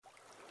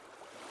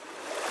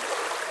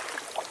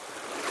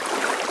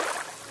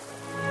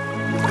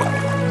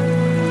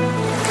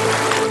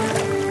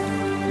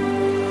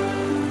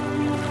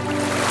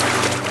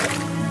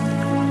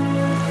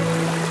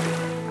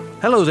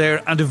Hello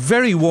there, and a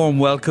very warm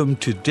welcome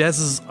to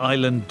Des's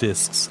Island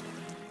Discs.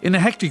 In a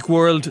hectic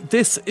world,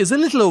 this is a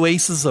little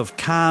oasis of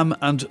calm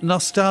and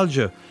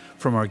nostalgia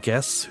from our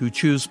guests who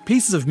choose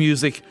pieces of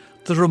music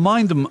that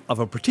remind them of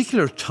a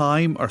particular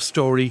time or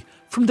story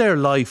from their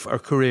life or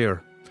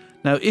career.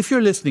 Now, if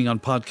you're listening on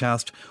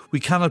podcast, we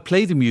cannot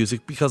play the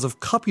music because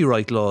of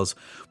copyright laws,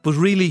 but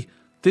really,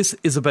 this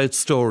is about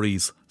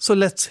stories, so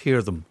let's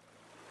hear them.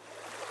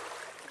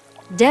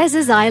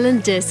 Des's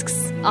Island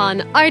Discs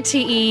on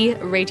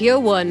RTE Radio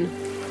 1.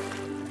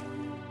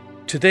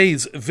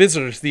 Today's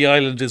visitor to the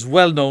island is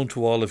well known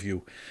to all of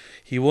you.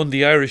 He won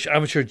the Irish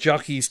Amateur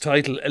Jockey's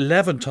title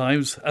 11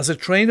 times. As a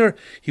trainer,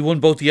 he won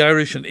both the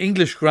Irish and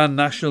English Grand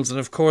Nationals, and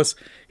of course,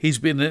 he's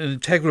been an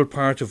integral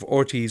part of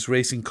RTE's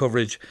racing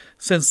coverage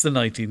since the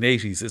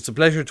 1980s. It's a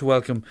pleasure to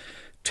welcome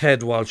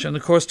Ted Walsh. And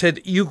of course, Ted,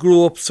 you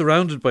grew up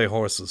surrounded by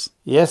horses.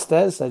 Yes,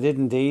 Des, I did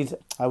indeed.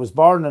 I was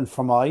born in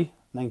Fermoy,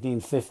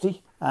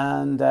 1950.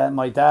 And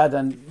my dad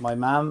and my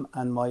mum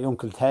and my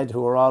Uncle Ted,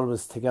 who were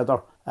always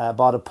together,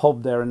 bought a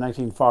pub there in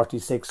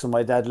 1946. So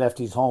my dad left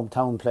his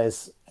hometown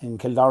place in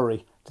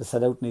Kildorrery to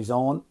set out on his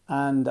own.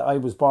 And I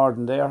was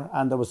born there,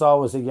 and there was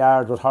always a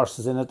yard with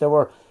horses in it. There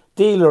were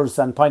dealers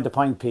and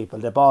point-to-point people.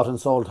 They bought and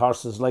sold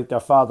horses like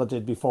their father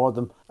did before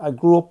them. I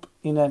grew up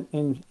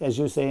in as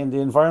you say, in the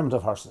environment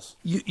of horses.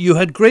 You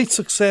had great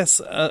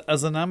success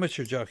as an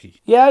amateur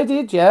jockey. Yeah, I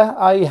did, yeah.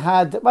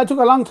 I took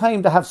a long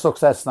time to have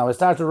success now. I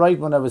started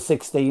riding when I was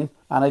 16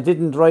 and I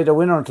didn't ride a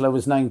winner until I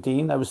was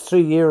 19. I was 3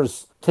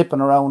 years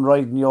tipping around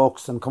riding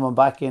yokes and coming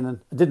back in, and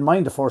I didn't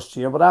mind the first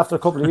year, but after a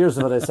couple of years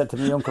of it, I said to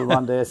my uncle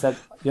one day, I said,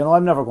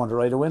 I'm never going to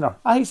ride a winner.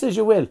 And he says,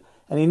 you will.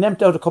 And he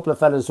named out a couple of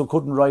fellas who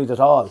couldn't ride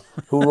at all,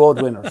 who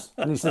rode winners.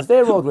 And he says,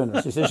 they rode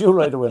winners. He says, you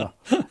ride a winner.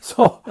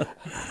 So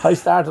I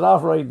started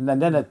off riding,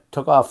 and then it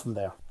took off from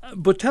there.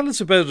 But tell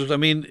us about it. I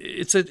mean,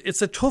 it's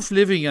a tough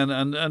living,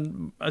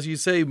 and as you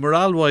say,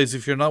 morale-wise,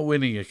 if you're not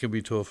winning, it can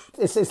be tough.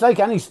 It's like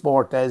any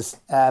sport, there's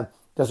a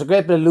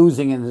great bit of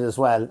losing in it as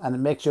well, and it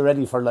makes you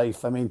ready for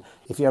life. I mean,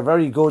 if you're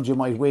very good, you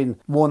might win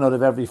 1 out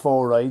of every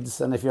 4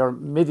 rides, and if you're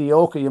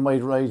mediocre, you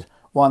might ride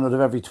 1 out of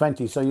every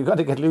 20. So you've got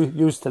to get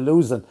used to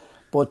losing.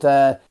 But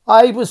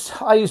I was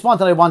one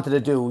that I wanted to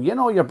do.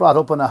 You're brought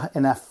up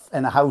in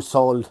a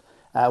household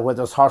where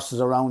there's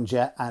horses around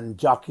you and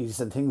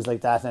jockeys and things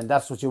like that, and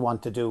that's what you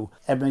want to do.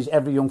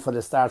 Every young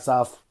fella starts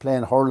off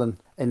playing hurling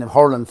in a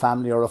hurling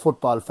family or a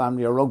football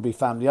family or a rugby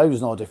family. I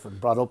was no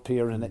different. Brought up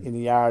here in a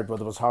yard where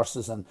there was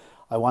horses, and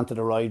I wanted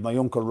to ride. My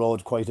uncle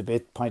rode quite a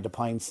bit, pint of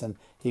pints, and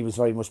he was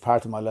very much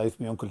part of my life,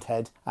 my Uncle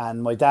Ted.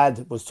 And my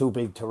dad was too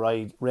big to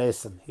ride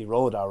racing. He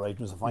rode all right,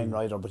 he was a fine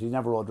rider, but he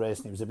never rode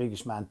racing. He was a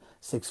biggish man,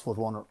 6'1"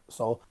 or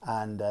so.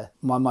 And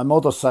my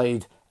mother's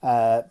side,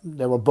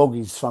 there were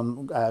buggies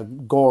from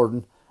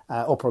Gordon,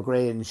 Upper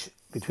Grange,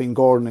 between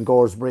Gordon and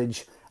Gore's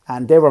Bridge.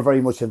 And they were very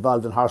much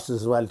involved in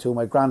horses as well too.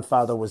 My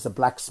grandfather was a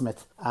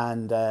blacksmith,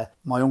 and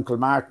my Uncle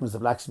Martin was a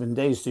blacksmith. And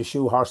they used to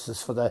shoe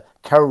horses for the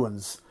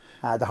Cowans.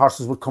 The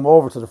horses would come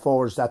over to the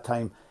forge that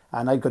time,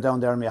 and I'd go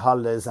down there on my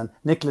holidays. And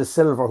Nicholas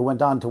Silver, who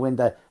went on to win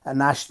the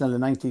National in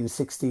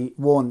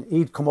 1961,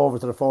 he'd come over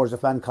to the forge. A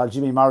man called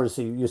Jimmy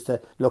Morrissey used to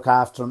look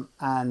after him,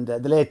 and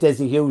the late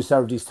Desi Hughes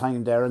served his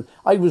time there. And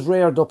I was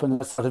reared up in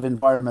that sort of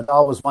environment. I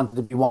always wanted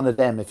to be one of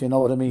them, if you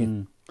know what I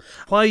mean.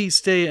 Why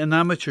stay an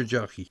amateur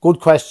jockey? Good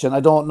question. I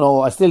don't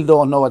know. I still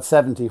don't know at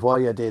 70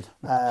 why I did.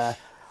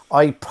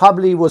 I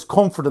probably was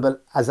comfortable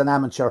as an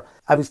amateur.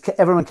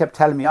 Everyone kept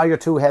telling me, you're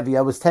too heavy.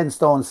 I was 10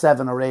 stone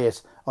 7 or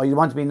 8. Or you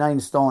want to be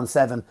 9 stone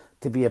 7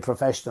 to be a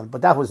professional.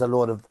 But that was a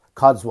load of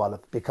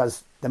codswallop,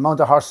 because the amount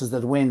of horses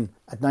that win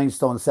at 9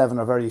 stone 7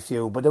 are very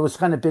few. But it was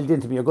kind of built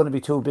into me, you're going to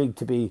be too big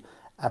to be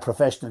a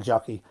professional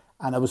jockey.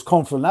 And I was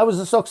comfortable. And I was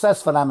a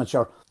successful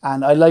amateur,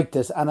 and I liked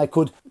it. And I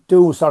could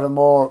do sort of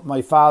more.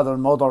 My father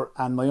and mother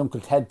and my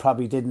Uncle Ted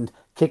probably didn't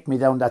kick me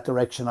down that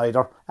direction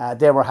either.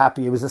 They were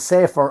happy. It was a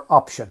safer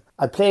option.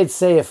 I played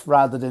safe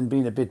rather than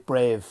being a bit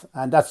brave.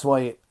 And that's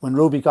why when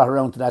Ruby got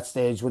around to that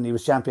stage, when he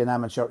was champion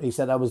amateur, he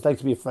said, I would like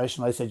to be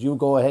professional. I said, you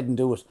go ahead and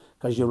do it,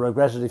 because you'll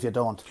regret it if you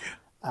don't.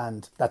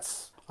 And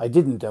I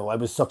didn't do. I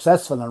was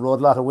successful and rode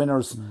a lot of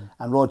winners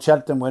and rode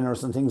Cheltenham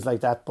winners and things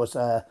like that. But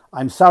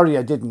I'm sorry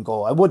I didn't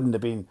go. I wouldn't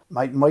have been,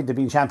 might have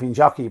been champion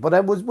jockey, but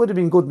I would have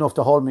been good enough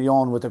to hold me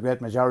on with the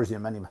great majority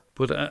of them anyway.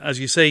 But as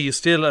you say, you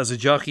still, as a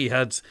jockey,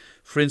 had,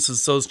 for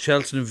instance, those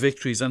Cheltenham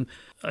victories. And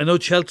I know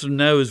Cheltenham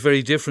now is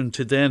very different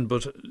to then,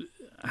 but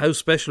how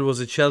special was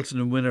a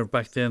Cheltenham winner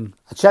back then?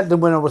 A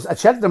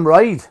Cheltenham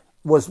ride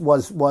was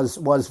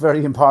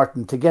very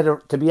important.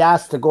 To be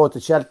asked to go to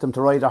Cheltenham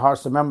to ride a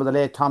horse. I remember the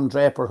late Tom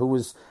Draper, who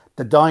was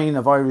the dying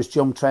of Irish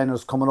jump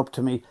trainers, coming up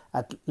to me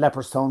at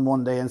Leopardstown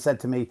one day and said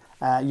to me,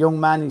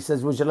 young man, he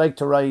says, would you like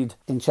to ride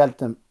in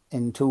Cheltenham?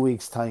 in 2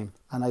 weeks' time.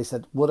 And I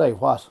said, would I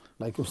what?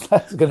 Like, it was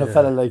that kind of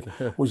fella, like,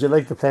 would you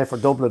like to play for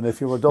Dublin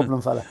if you were a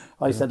Dublin fella?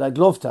 I said, I'd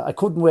love to. I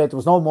couldn't wait. There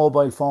was no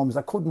mobile phones.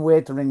 I couldn't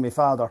wait to ring my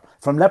father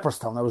from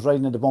Leopardstown. I was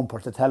riding in the bumper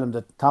to tell him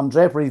that Tom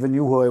Draper even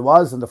knew who I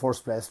was in the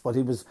first place, but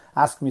he was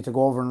asking me to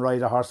go over and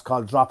ride a horse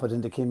called Drop It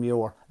into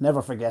Kimure.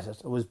 Never forget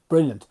it. It was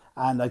brilliant.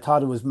 And I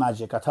thought it was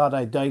magic. I thought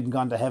I'd died and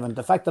gone to heaven.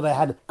 The fact that I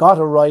had got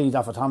a ride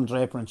off of Tom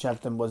Draper in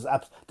Cheltenham was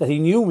that he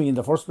knew me in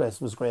the first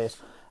place was great.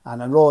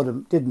 And I rode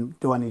him, didn't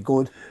do any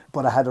good,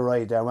 but I had a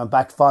ride there. I went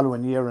back the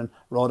following year and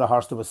rode a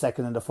horse that was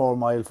second in the 4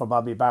 mile for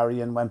Bobby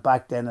Barry, and went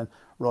back then and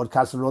rode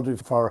Castle Rudley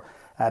for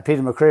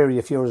Peter McCreary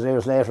a few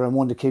years later and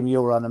won the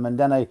Kimure on him. And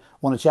then I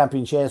won a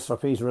champion chase for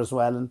Peter as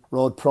well and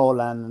rode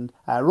Proland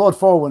and rode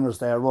 4 winners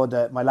there.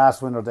 Rode my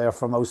last winner there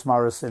from Mouse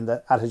Morris in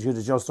the Attitude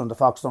Adjuster on the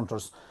Fox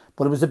Hunters.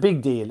 But it was a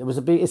big deal.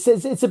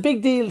 It's a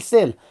big deal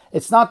still.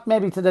 It's not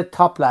maybe to the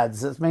top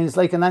lads. I mean, it's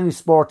like in any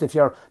sport. If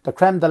you're the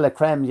creme de la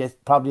creme, you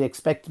probably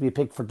expect to be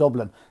picked for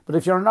Dublin. But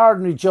if you're an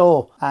ordinary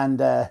Joe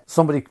and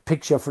somebody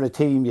picks you for a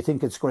team, you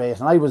think it's great.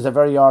 And I was a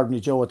very ordinary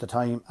Joe at the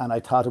time, and I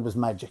thought it was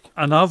magic.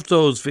 And of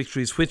those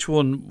victories, which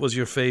one was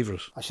your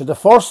favourite? The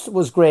first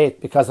was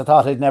great because I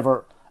thought I'd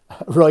never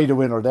ride a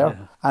winner there.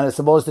 Yeah. And I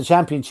suppose the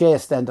champion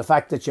chase then, the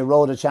fact that you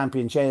rode a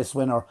champion chase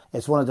winner,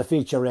 it's one of the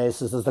feature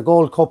races. There's the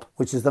Gold Cup,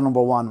 which is the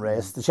number 1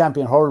 race, the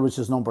champion hurl, which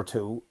is number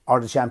 2, or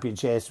the champion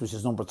chase, which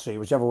is number 3,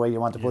 whichever way you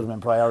want to put them in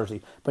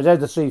priority. But they're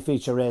the 3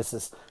 feature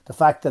races. The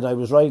fact that I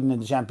was riding in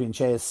the champion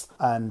chase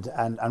and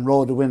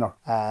rode a winner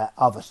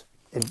of it,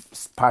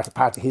 it's part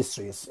of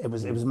history. It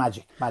was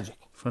magic.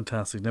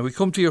 Fantastic. Now we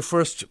come to your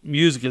first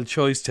musical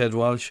choice, Ted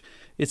Walsh.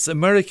 It's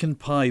American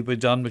Pie by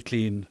Don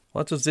McLean.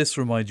 What does this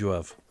remind you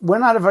of? We're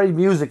not a very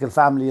musical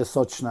family as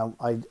such now.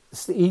 I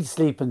eat,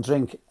 sleep and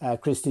drink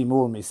Christy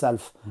Moore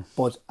myself,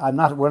 but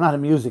we're not a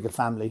musical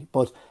family.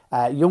 But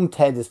young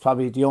Ted is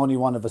probably the only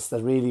one of us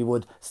that really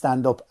would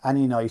stand up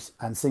any night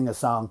and sing a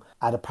song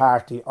at a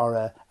party or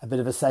a bit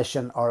of a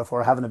session, or if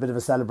we're having a bit of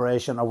a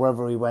celebration or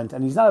wherever we went.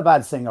 And he's not a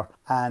bad singer,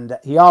 and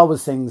he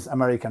always sings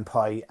American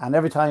Pie. And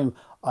every time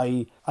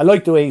I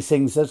like the way he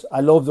sings it.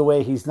 I love the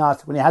way he's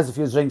not, when he has a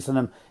few drinks in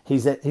him,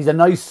 he's a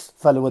nice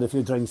fellow with a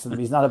few drinks in him.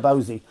 He's not a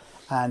bowsy,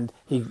 and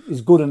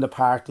he's good in the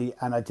party,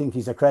 and I think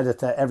he's a credit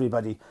to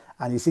everybody.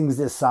 And he sings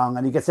this song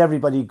and he gets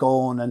everybody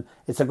going, and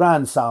it's a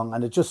grand song,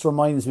 and it just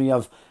reminds me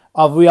of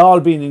we all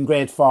being in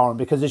great form,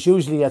 because it's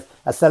usually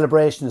a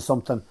celebration of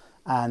something,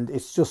 and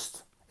it's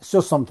just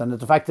something.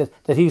 The fact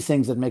that he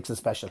sings it makes it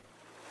special.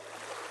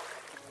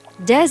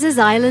 Des's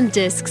Island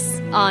Discs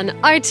on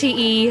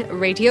RTE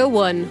Radio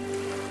 1.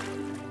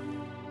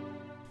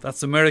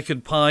 That's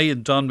American Pie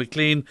and Don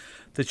McLean,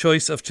 the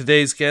choice of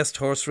today's guest,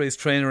 horse race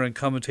trainer and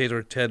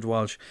commentator Ted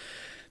Walsh.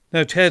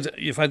 Now, Ted,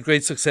 you've had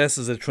great success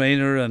as a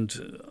trainer,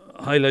 and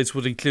highlights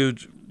would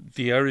include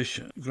the Irish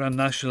Grand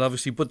National,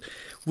 obviously, but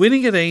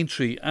winning at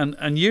Aintree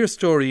and your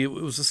story, it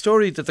was a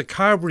story that the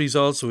Carberries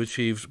also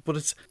achieved, but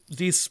it's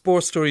these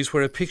sports stories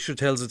where a picture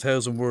tells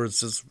 1,000 words.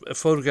 There's a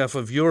photograph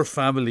of your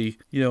family,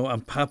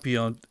 and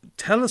Papillon.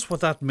 Tell us what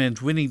that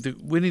meant, winning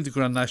the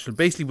Grand National,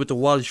 basically with the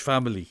Walsh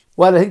family.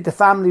 Well, I think the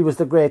family was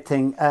the great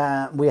thing.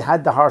 We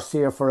had the horse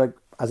here for,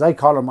 as I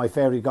call her, my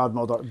fairy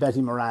godmother,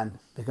 Betty Moran,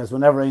 because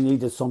whenever I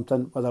needed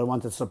something, whether I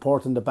wanted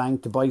support in the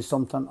bank to buy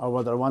something or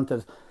whether I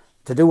wanted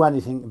to do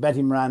anything,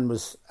 Betty Moran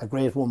was a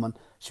great woman.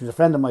 She was a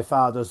friend of my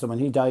father's, and when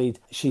he died,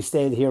 she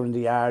stayed here in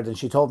the yard, and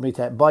she told me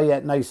to buy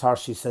a nice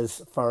horse, she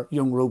says, for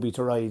young Ruby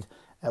to ride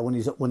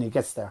when he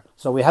gets there.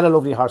 So we had a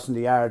lovely horse in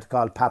the yard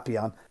called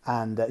Papillon,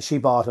 and she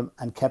bought him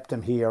and kept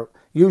him here.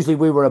 Usually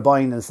we were a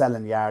buying and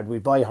selling yard.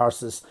 We'd buy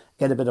horses,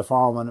 get a bit of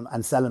form on them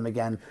and sell them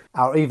again.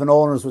 Or even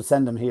owners would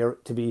send them here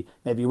to be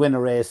maybe win a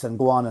race and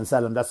go on and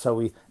sell them. That's how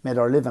we made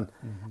our living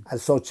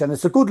as such. And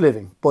it's a good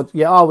living. But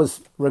you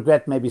always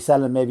regret maybe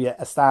selling maybe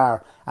a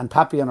star. And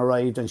Papillon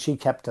arrived and she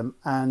kept him.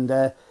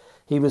 And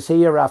he was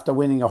here after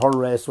winning a hurl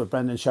race with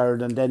Brendan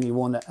Sheridan. Then he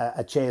won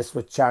a chase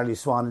with Charlie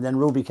Swan. And then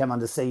Ruby came on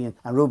the scene,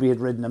 and Ruby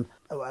had ridden him.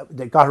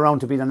 They got around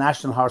to be the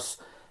national horse.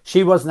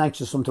 She wasn't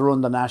anxious for him to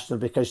run the national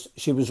because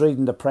she was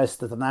reading the press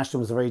that the national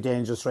was a very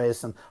dangerous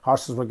race and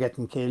horses were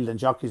getting killed and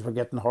jockeys were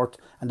getting hurt.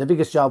 And the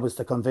biggest job was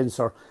to convince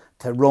her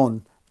to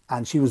run.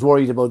 And she was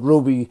worried about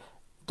Ruby,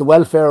 the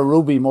welfare of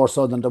Ruby more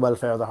so than the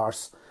welfare of the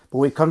horse. But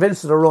we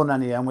convinced her to run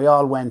anyway, and we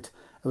all went.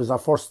 It was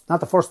not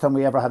the first time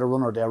we ever had a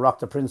runner there. Rock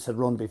the Prince had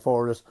run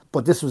before it.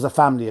 But this was a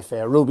family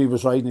affair. Ruby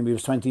was riding him. He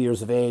was 20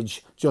 years of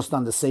age, just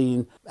on the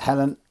scene.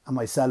 Helen and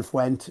myself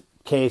went.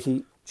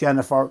 Katie,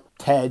 Jennifer,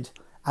 Ted,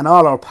 and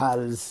all our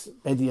pals,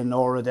 Eddie and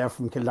Nora there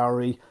from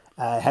Kildare,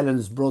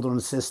 Helen's brother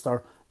and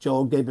sister,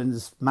 Joe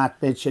Gibbons,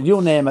 Matt Mitchell,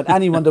 you name it,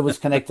 anyone that was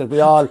connected.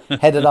 We all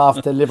headed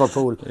off to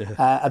Liverpool.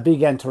 A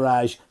big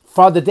entourage.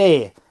 For the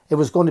day, it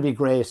was going to be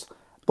great.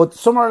 But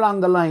somewhere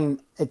along the line,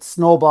 it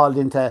snowballed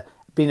into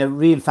being a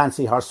real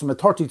fancy horse, from a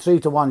 33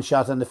 to 1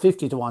 shot and a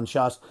 50 to 1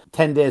 shot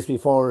 10 days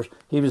before.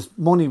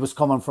 Money was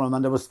coming from him,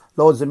 and there was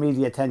loads of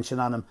media attention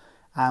on him.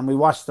 And we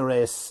watched the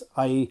race.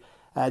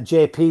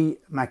 JP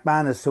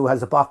McManus, who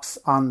has a box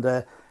on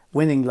the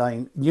winning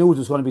line, knew it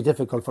was going to be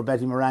difficult for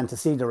Betty Moran to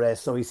see the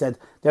race. So he said,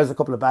 there's a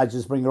couple of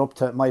badges, bring her up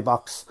to my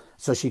box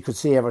so she could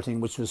see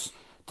everything, which was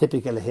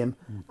typical of him.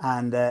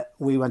 And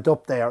we went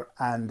up there,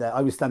 and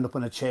I would stand up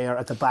on a chair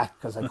at the back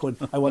because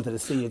I wanted to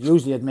see it.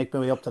 Usually I'd make my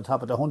way up to the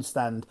top of the hunt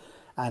stand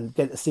and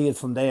get to see it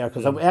from there,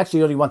 because I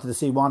actually only wanted to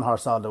see one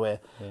horse all the way.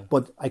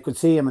 But I could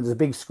see him, and there's a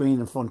big screen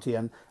in front of you.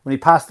 And when he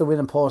passed the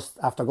winning post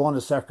after going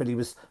to circuit, he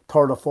was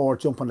third or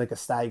fourth, jumping like a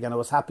stag, and I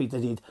was happy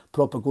that he'd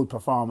put up a good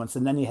performance.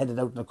 And then he headed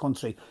out in the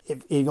country.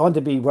 If you want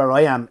to be where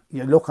I am,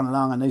 you're looking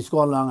along, and he's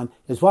going along, and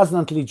it wasn't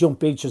until he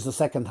jumped Beeches the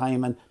second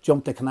time and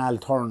jumped the canal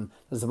turn,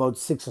 there's about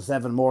 6 or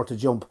 7 more to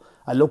jump,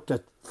 I looked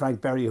at Frank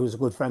Berry, who's a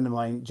good friend of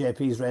mine,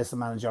 JP's racing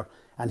manager,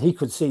 and he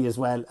could see as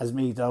well as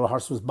me that our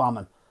horse was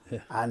bombing.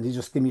 And he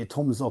just gave me a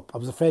thumbs up.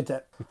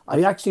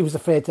 I actually was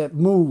afraid to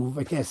move.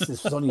 I guess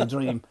this was only a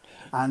dream.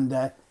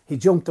 And he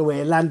jumped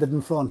away, landed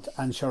in front,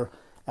 and sure,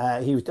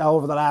 he was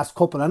over the last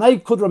couple. And I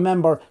could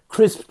remember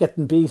Crisp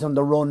getting beat on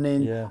the run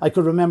in. Yeah. I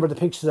could remember the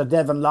pictures of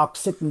Devon Locke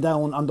sitting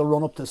down on the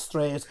run up the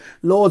straight.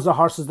 Loads of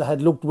horses that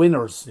had looked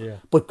winners,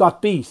 but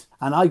got beat.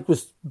 And I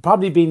was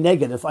probably being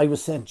negative. I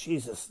was saying,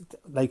 Jesus,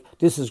 like,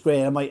 this is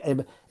great.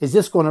 Is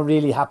this going to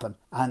really happen?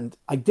 And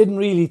I didn't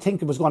really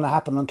think it was going to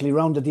happen until he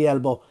rounded the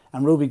elbow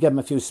and Ruby gave him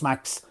a few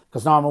smacks,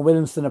 because Norman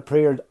Williamson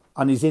appeared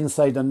on his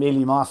inside on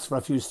Mealy Moss for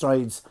a few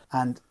strides,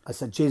 and I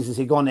said, Jesus, is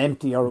he going to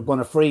empty or going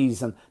to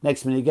freeze? And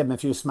next minute he gave him a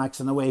few smacks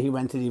and away he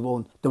went and he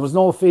won. There was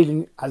no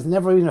feeling, has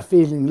never been a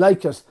feeling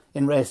like it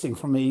in racing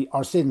for me,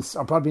 or since,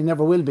 or probably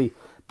never will be.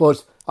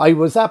 But I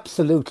was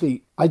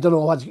absolutely, I don't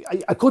know what,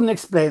 I couldn't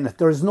explain it.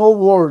 There is no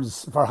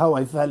words for how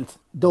I felt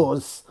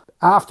those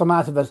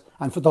aftermath of it,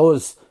 and for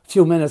those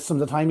few minutes from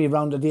the time he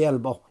rounded the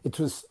elbow. It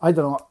was, I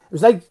don't know, it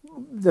was like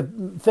the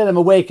film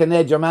Awake and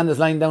Ed. Your man is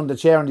lying down the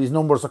chair and these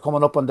numbers are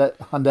coming up on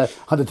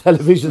the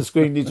television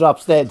screen. He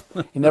drops dead.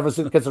 He never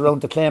gets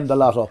around to claim the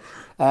lotto.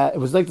 It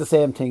was like the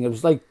same thing. It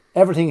was like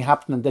everything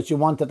happening that you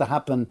wanted to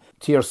happen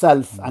to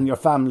yourself and your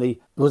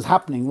family was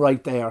happening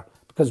right there,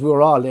 because we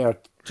were all there.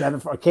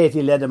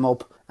 Katie led him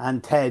up,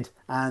 and Ted,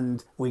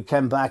 and we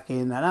came back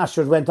in, and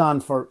Asher went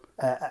on for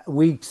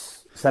weeks.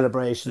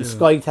 Celebration.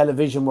 Sky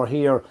Television were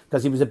here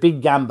because he was a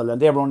big gamble, and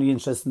they were only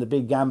interested in the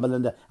big gamble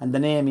and the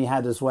name he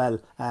had as well.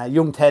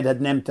 Young Ted had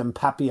named him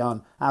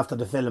Papillon after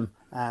the film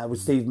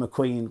with Steve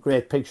McQueen.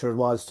 Great picture it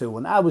was too,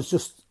 and it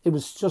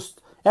was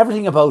just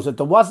everything about it.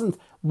 There wasn't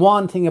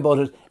one thing about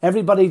it.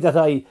 Everybody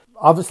that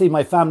obviously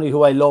my family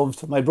who I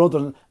loved, my brother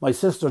and my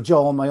sister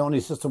Joan, my only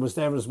sister, was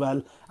there as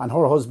well, and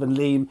her husband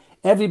Liam.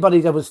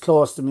 Everybody that was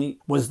close to me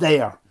was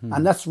there,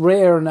 and that's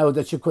rare now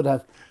that you could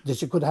have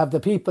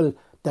the people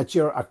that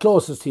are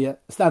closest to you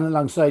standing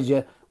alongside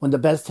you when the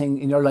best thing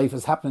in your life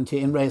is happening to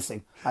you in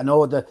racing. I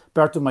know the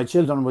birth of my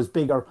children was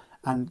bigger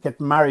and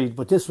getting married,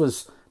 but this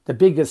was the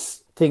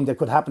biggest thing that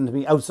could happen to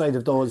me outside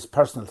of those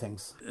personal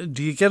things.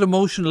 Do you get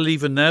emotional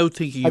even now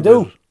thinking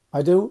about it?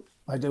 I do.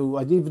 I'd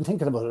even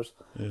thinking about it.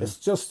 Yeah. It's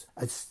just,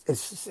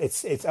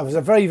 it's. I was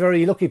a very,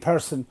 very lucky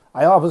person.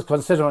 I always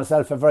consider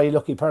myself a very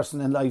lucky person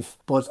in life,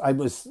 but I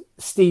was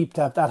steeped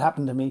to have that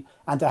happen to me,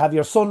 and to have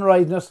your son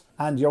riding it,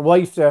 and your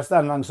wife there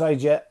standing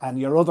alongside you,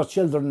 and your other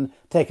children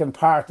taking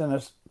part in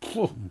it.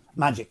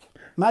 Magic.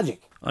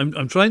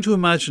 I'm trying to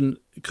imagine,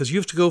 because you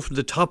have to go from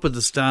the top of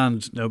the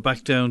stand now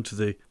back down to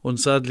the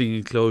unsaddling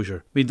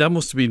enclosure. I mean, that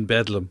must have been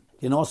bedlam.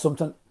 You know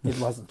something? It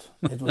wasn't.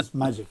 It was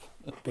magic,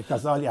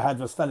 because all you had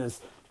was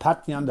fellas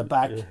patting you on the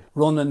back,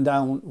 running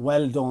down,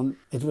 well done.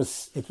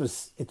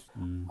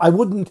 I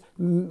wouldn't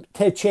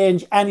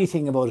change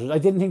anything about it. I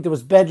didn't think there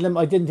was bedlam.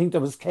 I didn't think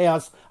there was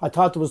chaos. I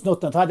thought there was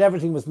nothing. I thought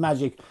everything was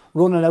magic,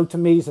 running out to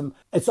meet him.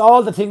 It's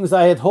all the things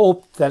I had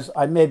hoped that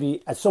I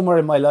maybe somewhere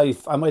in my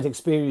life I might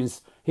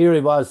experience. Here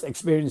he was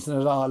experiencing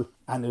it all,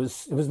 and it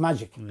was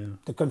magic. Yeah.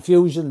 The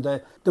confusion,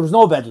 there was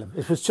no bedlam.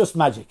 It was just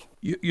magic.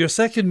 Your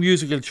second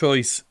musical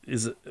choice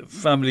is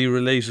family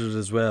related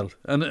as well,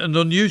 and an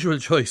unusual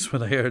choice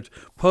when I heard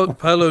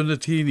Paolo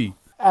Nutini.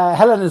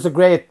 Helen is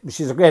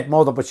she's a great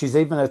mother, but she's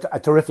even a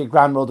terrific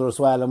grandmother as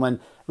well. And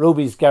when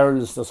Ruby's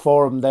girls, there's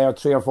 4 of them there,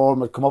 3 or 4 of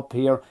them would come up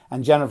here,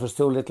 and Jennifer's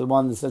 2 little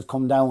ones would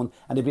come down,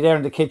 and they'd be there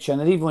in the kitchen.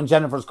 And even when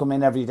Jennifer's come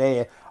in every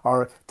day,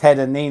 or Ted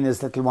and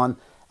Nina's little one,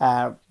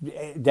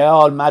 they're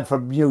all mad for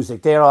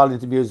music. They're all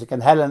into music.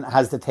 And Helen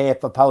has the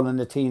tape of Paolo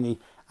Nutini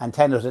and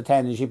 10 out of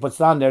 10, and she puts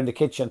it on there in the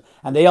kitchen,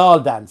 and they all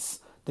dance.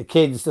 The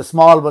kids, the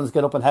small ones,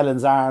 get up in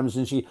Helen's arms,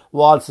 and she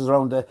waltzes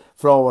around the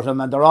floor with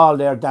them, and they're all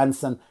there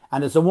dancing,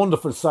 and it's a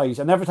wonderful sight.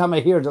 And every time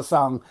I hear the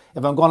song,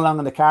 if I'm going along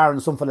in the car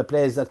and some fella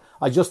plays that,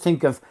 I just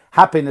think of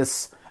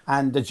happiness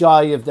and the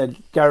joy of the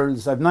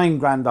girls. I have 9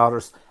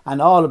 granddaughters,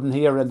 and all of them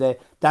here, and they're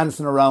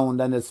dancing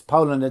around, and it's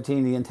Paolo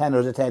Nutini and 10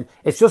 out of 10.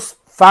 It's just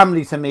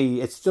family to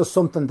me. It's just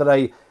something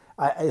that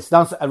it's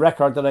not a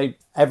record that I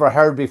ever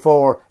heard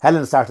before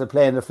Helen started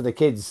playing it for the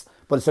kids,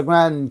 but it's a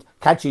grand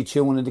catchy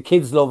tune, and the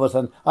kids love it,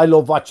 and I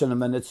love watching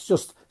them, and it's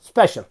just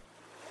special.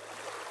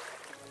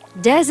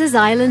 Des's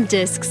Island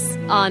Discs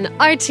on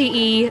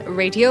RTE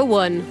Radio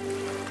 1.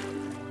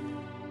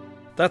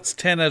 That's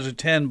 10 out of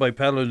 10 by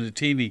Paolo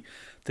Nutini,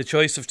 the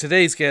choice of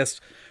today's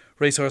guest,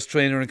 racehorse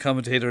trainer and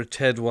commentator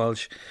Ted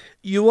Walsh.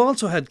 You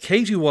also had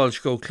Katie Walsh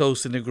go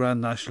close in the Grand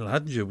National,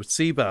 hadn't you, with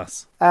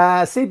Seabass?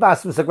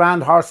 Seabass was a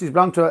grand horse. He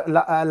belonged to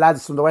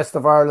lads from the west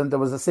of Ireland. There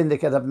was a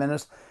syndicate at the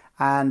minute,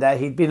 and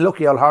he'd been a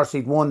lucky old horse.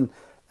 He'd won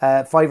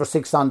 5 or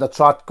 6 on the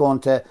trot going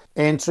to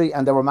Aintree,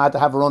 and they were mad to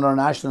have a runner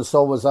national,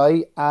 so was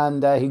I.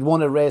 And he'd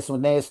won a race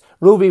with Naas.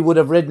 Ruby would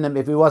have ridden him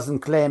if he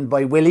wasn't claimed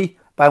by Willie,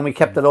 and we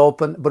kept it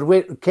open.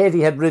 But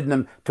Katie had ridden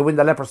him to win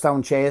the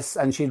Leopardstown Chase,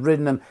 and she'd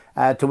ridden him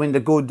to win the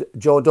good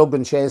Joe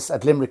Duggan Chase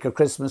at Limerick at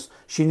Christmas.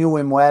 She knew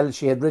him well.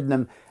 She had ridden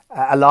him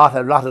a lot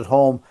at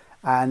home,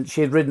 and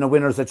she had ridden the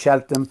winners at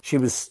Cheltenham. She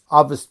was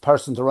obvious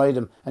person to ride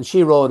him, and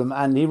she rode him,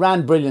 and he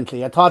ran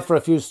brilliantly. I thought for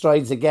a few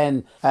strides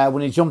again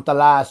when he jumped the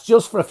last,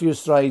 just for a few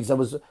strides. There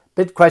was a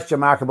bit question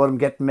mark about him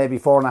getting maybe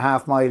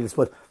 4.5 miles,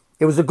 but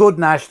it was a good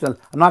national.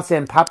 I'm not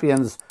saying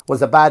Papillons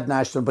was a bad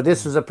national, but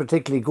this was a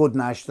particularly good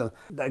national.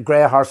 The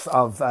grey horse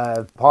of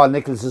Paul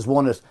Nichols has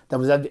won it. That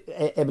was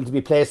able to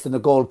be placed in the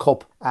Gold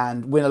Cup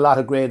and win a lot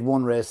of Grade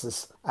 1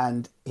 races.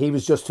 And he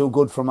was just too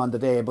good for him on the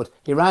day. But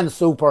he ran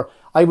super.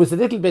 I was a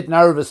little bit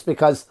nervous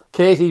because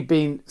Katie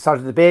being sort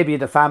of the baby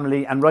of the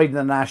family and riding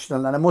the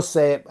national. And I must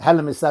say,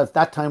 Helen myself,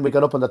 that time we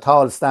got up on the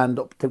tall stand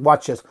up to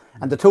watch it.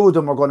 And the two of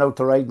them were going out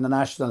to ride in the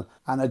national.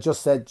 And I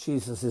just said,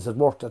 Jesus, is it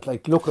worth it?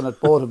 Like looking at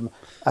both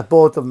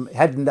of them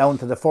heading down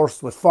to the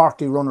first with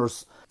 40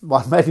 runners.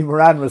 What Matty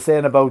Moran was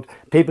saying about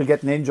people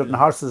getting injured and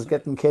horses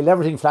getting killed,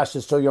 everything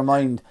flashes through your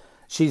mind.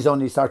 She's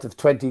only sort of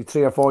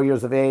 23 or 4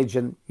 years of age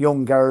and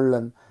young girl,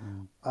 and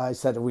I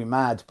said, are we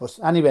mad? But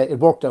anyway, it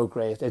worked out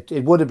great.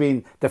 It would have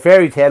been, the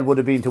fairy tale would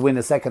have been to win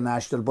a second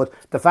national, but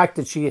the fact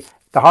that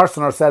the horse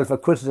and herself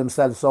acquitted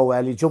himself so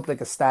well, he jumped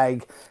like a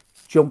stag,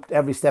 jumped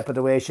every step of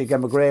the way. She gave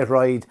him a great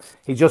ride.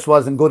 He just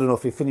wasn't good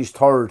enough. He finished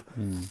third.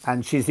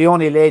 And she's the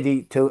only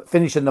lady to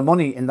finish in the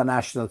money in the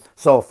national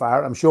so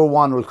far. I'm sure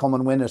one will come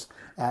and win it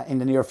in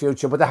the near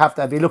future, but they have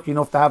to be lucky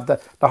enough to have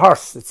the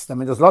horse.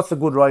 There's lots of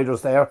good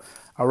riders there.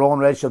 Our own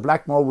Rachel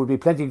Blackmore would be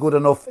plenty good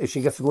enough if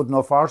she gets a good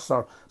enough horse,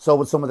 or so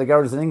would some of the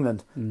girls in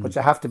England. But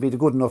you have to be the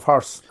good enough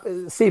horse.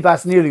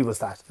 Seabass nearly was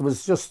that.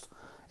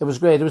 It was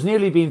great. It was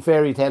nearly being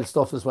fairy tale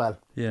stuff as well.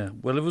 Yeah,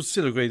 well, it was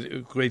still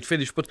a great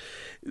finish. But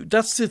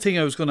that's the thing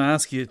I was going to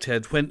ask you,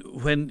 Ted.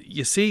 When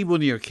you see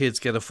one of your kids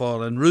get a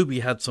fall, and Ruby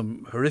had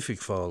some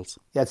horrific falls.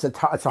 Yeah, it's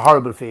a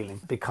horrible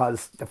feeling,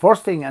 because the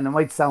first thing, and it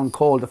might sound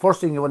cold, the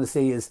first thing you want to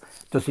see is,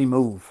 does he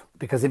move?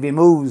 Because if he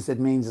moves, it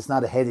means it's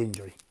not a head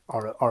injury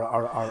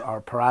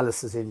or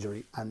paralysis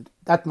injury. And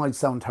that might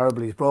sound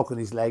terrible. He's broken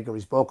his leg, or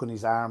he's broken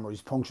his arm, or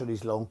he's punctured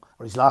his lung,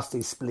 or he's lost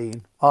his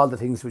spleen. All the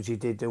things which he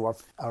did do, or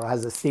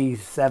has a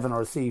C7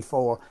 or a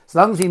C4. As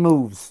long as he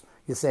moves,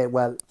 you say,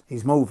 well,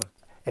 he's moving.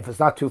 If it's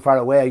not too far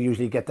away, I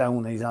usually get down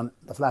and he's on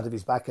the flat of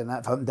his back, and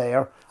if I'm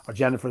there, or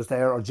Jennifer's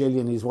there, or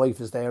Gillian, his wife,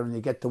 is there, and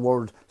you get the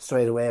word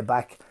straight away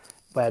back,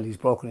 well, he's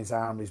broken his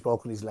arm, he's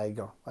broken his leg,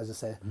 or, as I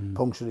say,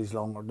 punctured his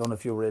lung, or done a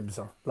few ribs,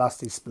 or lost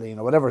his spleen,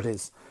 or whatever it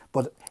is.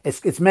 But it's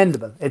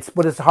mendable.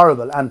 But it's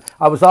horrible. And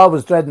I was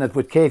always dreading it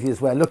with Katie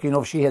as well. Lucky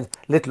enough, she had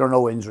little or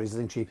no injuries. I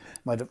think she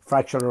might have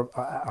fractured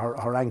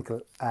her ankle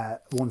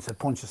once at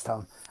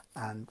Punchestown,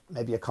 and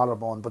maybe a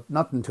collarbone, but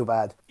nothing too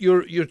bad.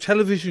 Your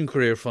television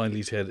career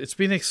finally, Ted, it's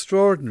been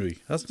extraordinary,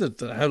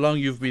 hasn't it? How long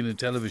you've been in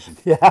television?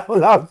 Yeah, how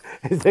long?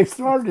 It's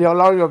extraordinary how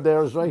long I'm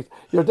there is right.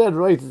 You're dead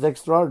right, it's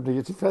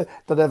extraordinary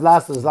that I've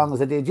lasted as long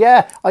as I did.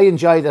 Yeah, I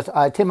enjoyed it.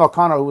 Tim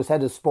O'Connor, who was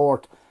head of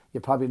sport, you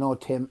probably know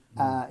Tim,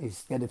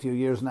 he's dead a few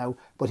years now,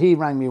 but he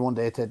rang me one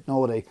day to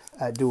know that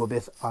I do a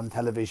bit on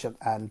television,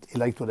 and he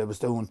liked what I was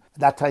doing. At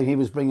that time he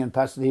was bringing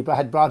person, he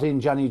had brought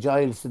in Johnny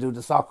Giles to do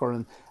the soccer,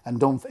 and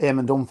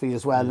Eamon Dunphy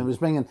as well, and he was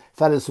bringing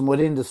fellas from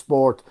within the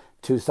sport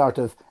to sort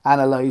of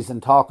analyse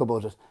and talk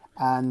about it.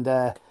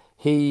 And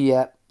he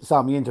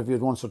saw me interviewed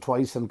once or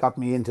twice and got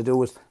me in to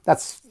do it.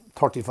 That's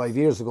 35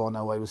 years ago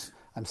now.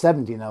 I'm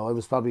 70 now. I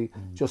was probably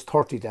just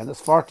 30 then.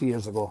 That's 40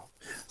 years ago.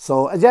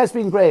 So yeah, it's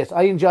been great.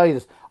 I enjoyed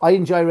it. I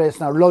enjoy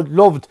racing. I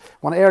loved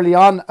when early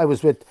on I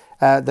was with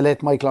the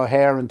late Michael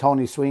O'Hare and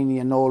Tony Sweeney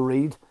and Noel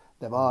Reid.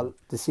 They've all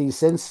deceased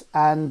since.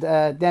 And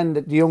then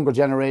the younger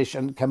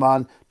generation came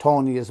on,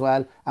 Tony as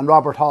well, and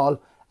Robert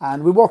Hall.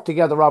 And we worked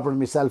together, Robert and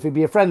myself. He'd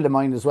be a friend of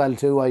mine as well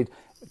too. I'd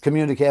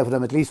communicate with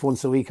him at least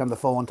once a week on the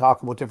phone,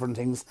 talk about different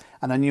things,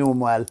 and I knew him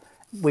well.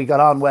 We got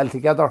on well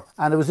together,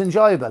 and it was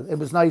enjoyable. It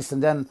was nice.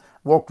 And then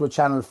worked with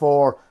Channel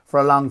 4 for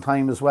a long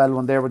time as well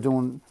when they were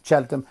doing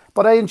Cheltenham.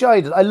 But I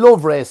enjoyed it. I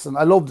love racing.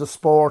 I love the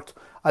sport.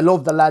 I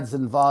love the lads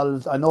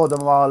involved. I know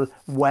them all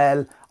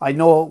well. I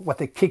know what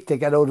the kick they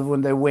get out of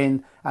when they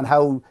win, and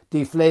how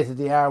deflated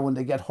they are when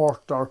they get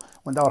hurt, or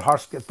when their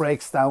horse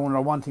breaks down,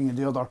 or one thing or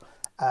the other.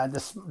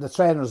 The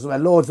trainers as well.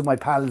 Loads of my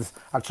pals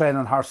are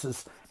training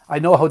horses. I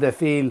know how they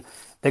feel.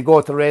 They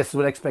go to races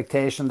with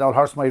expectation. Their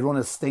horse might run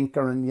a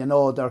stinker, and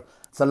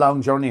it's a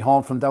long journey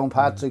home from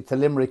Downpatrick to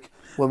Limerick.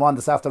 We'll want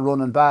this after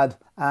running bad.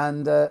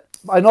 And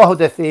I know how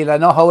they feel. I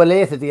know how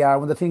elated they are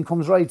when the thing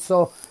comes right.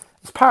 So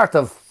it's part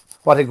of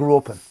what I grew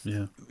up in.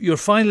 Yeah. Your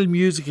final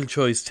musical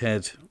choice,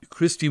 Ted,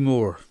 Christy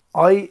Moore.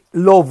 I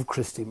love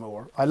Christy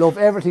Moore. I love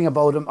everything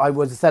about him. I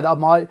would have said,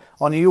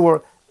 only you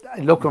were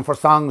looking for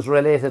songs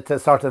related to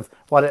sort of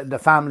the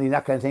family and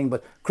that kind of thing.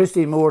 But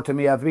Christy Moore, to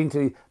me, I've been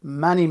to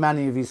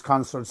many of his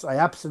concerts. I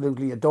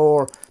absolutely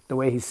adore the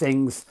way he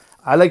sings.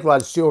 I like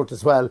Rod Stewart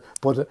as well,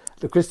 but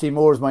the Christy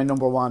Moore is my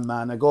number one,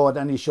 man. I go at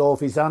any show if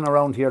he's on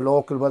around here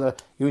local, whether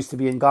he used to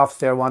be in Goffs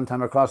there one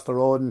time across the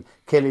road in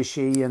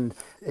Killishee and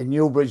in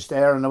Newbridge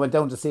there, and I went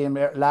down to see him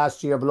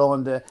last year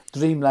blowing the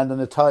Dreamland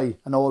in a tie,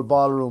 an old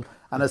ballroom,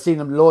 and I've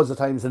seen him loads of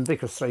times in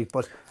Vicar Street.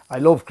 But I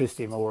love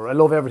Christy Moore. I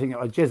love everything.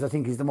 I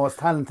think he's the most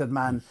talented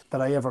man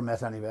that I ever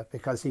met anyway,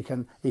 because he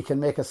can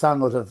make a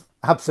song out of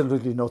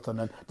absolutely nothing.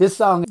 And this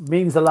song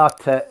means a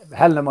lot to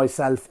Helen and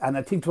myself, and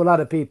I think to a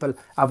lot of people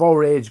of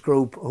our age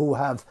group who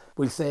have,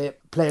 we'll say,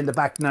 playing the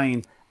back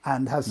nine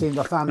and have seen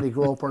their family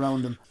grow up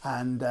around them.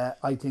 And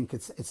I think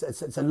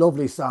it's a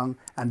lovely song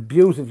and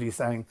beautifully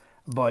sang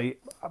by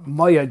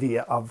my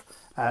idea of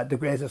the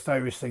greatest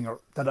Irish singer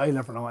that I'll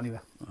ever know anyway.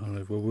 All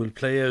right, well, we'll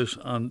play out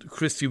on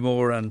Christy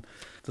Moore and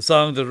the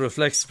song that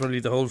reflects probably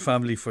the whole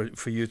family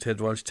for you,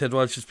 Ted Walsh. Ted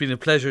Walsh, it's been a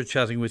pleasure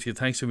chatting with you.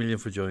 Thanks a million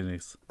for joining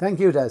us.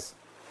 Thank you, Des.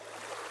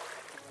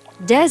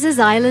 Des's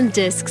Island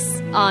Discs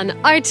on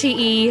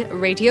RTE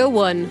Radio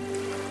 1.